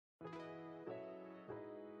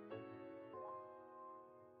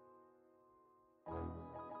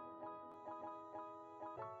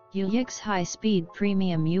YUYIKES high-speed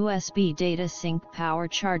premium USB data sync power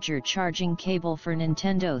charger charging cable for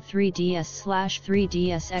Nintendo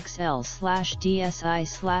 3DS/3DS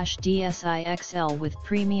XL/DSi XL with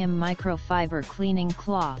premium microfiber cleaning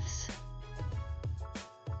cloths.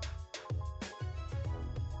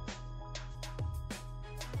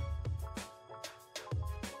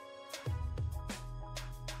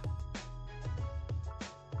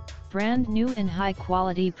 Brand new and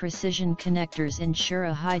high-quality precision connectors ensure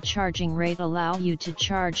a high charging rate, allow you to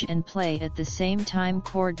charge and play at the same time.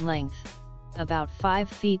 Cord length, about 5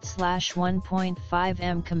 feet/1.5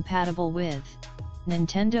 m, compatible with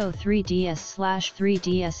Nintendo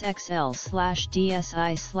 3DS/3DS XL/DSi/DSi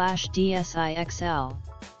XL.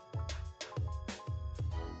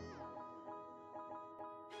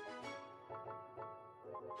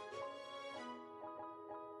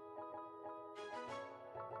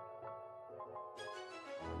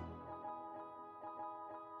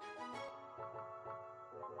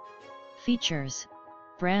 Features: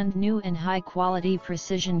 brand new and high-quality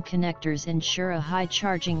precision connectors ensure a high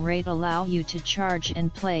charging rate, allow you to charge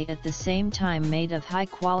and play at the same time. Made of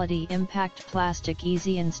high-quality impact plastic,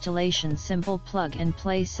 easy installation, simple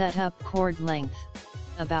plug-and-play setup. Cord length,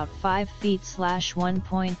 about 5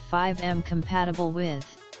 feet/1.5 m, compatible with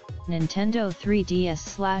Nintendo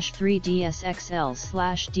 3DS/3DS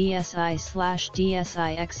XL/DSi/DSi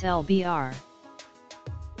XL BR.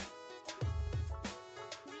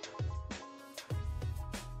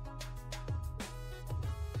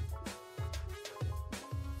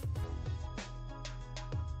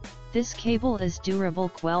 This cable is durable,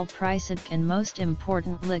 well priced, and most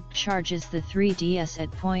importantly charges the 3DS at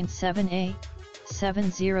 0.7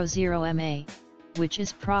 mAh, which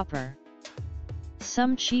is proper.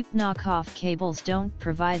 Some cheap knockoff cables don't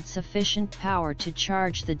provide sufficient power to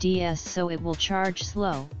charge the DS, so it will charge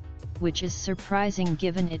slow, which is surprising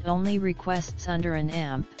given it only requests under an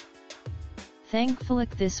amp. Thankfully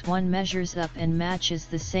this one measures up and matches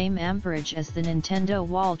the same amperage as the Nintendo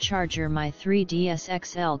wall charger my 3DS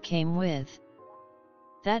XL came with.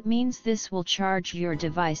 That means this will charge your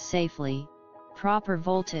device safely, proper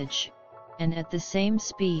voltage, and at the same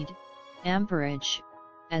speed, amperage,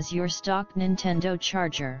 as your stock Nintendo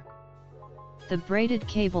charger. The braided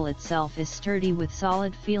cable itself is sturdy with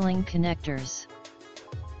solid feeling connectors.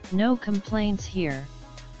 No complaints here.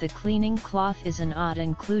 The cleaning cloth is an odd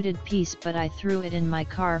included piece, but I threw it in my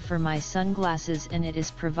car for my sunglasses and it is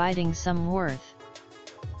providing some worth.